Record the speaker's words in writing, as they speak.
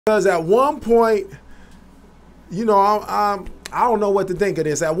Because at one point, you know, I don't know what to think of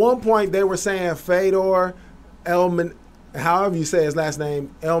this. At one point, they were saying Fedor however you say his last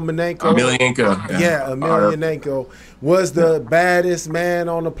name, Emelianenko. Yeah, Emelianenko was the baddest man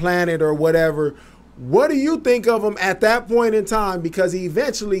on the planet or whatever. What do you think of him at that point in time? Because he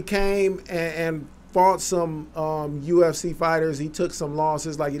eventually came and fought some UFC fighters. He took some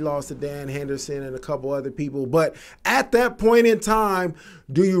losses, like he lost to Dan Henderson and a couple other people. But at that point in time,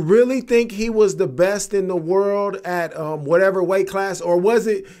 do you really think he was the best in the world at whatever weight class? Or was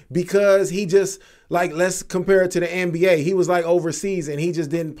it because he just, like, let's compare it to the NBA. He was like overseas and he just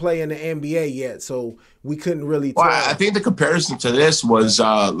didn't play in the NBA yet. So we couldn't really tell. Well, I think the comparison to this was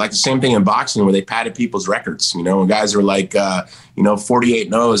like the same thing in boxing where they padded people's records. You know, guys were like,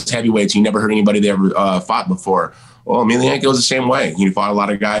 48-0 as heavyweights. You never heard anybody they ever fought before. Well, Emelianenko was the same way. He fought a lot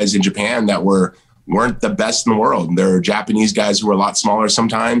of guys in Japan that weren't the best in the world. There are Japanese guys who were a lot smaller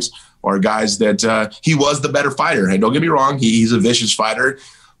sometimes, or guys that he was the better fighter. And don't get me wrong, he's a vicious fighter.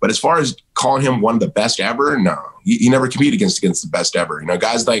 But as far as calling him one of the best ever, no, he never competed against the best ever. You know,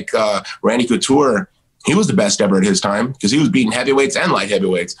 guys like Randy Couture, he was the best ever at his time because he was beating heavyweights and light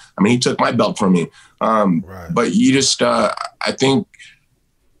heavyweights. I mean, he took my belt from me. Right. But you just, I think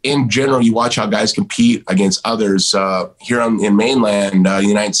in general, you watch how guys compete against others here in mainland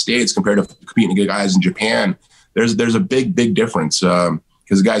United States compared to competing against guys in Japan. There's a big difference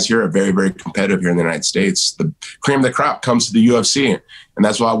because guys here are very, very competitive here in the United States. The cream of the crop comes to the UFC, and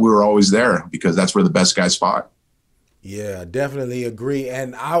that's why we were always there, because that's where the best guys fought. Yeah, definitely agree.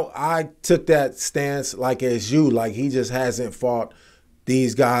 And I took that stance like as you, like he just hasn't fought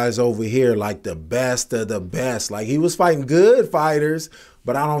these guys over here like the best of the best. Like he was fighting good fighters,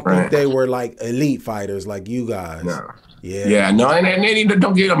 but I don't think they were like elite fighters like you guys. No. Yeah. No, and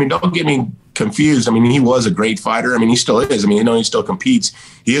don't get me confused. I mean, he was a great fighter. I mean, he still is. I mean, he still competes.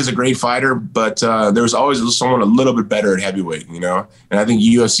 He is a great fighter, but there's always someone a little bit better at heavyweight, you know? And I think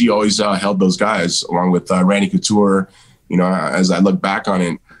UFC always held those guys along with Randy Couture. You know, as I look back on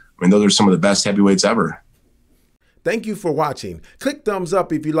it, I mean, those are some of the best heavyweights ever. Thank you for watching. Click thumbs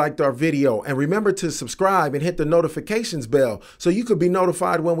up if you liked our video, and remember to subscribe and hit the notifications bell so you could be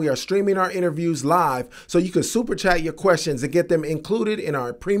notified when we are streaming our interviews live, so you can super chat your questions and get them included in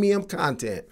our premium content.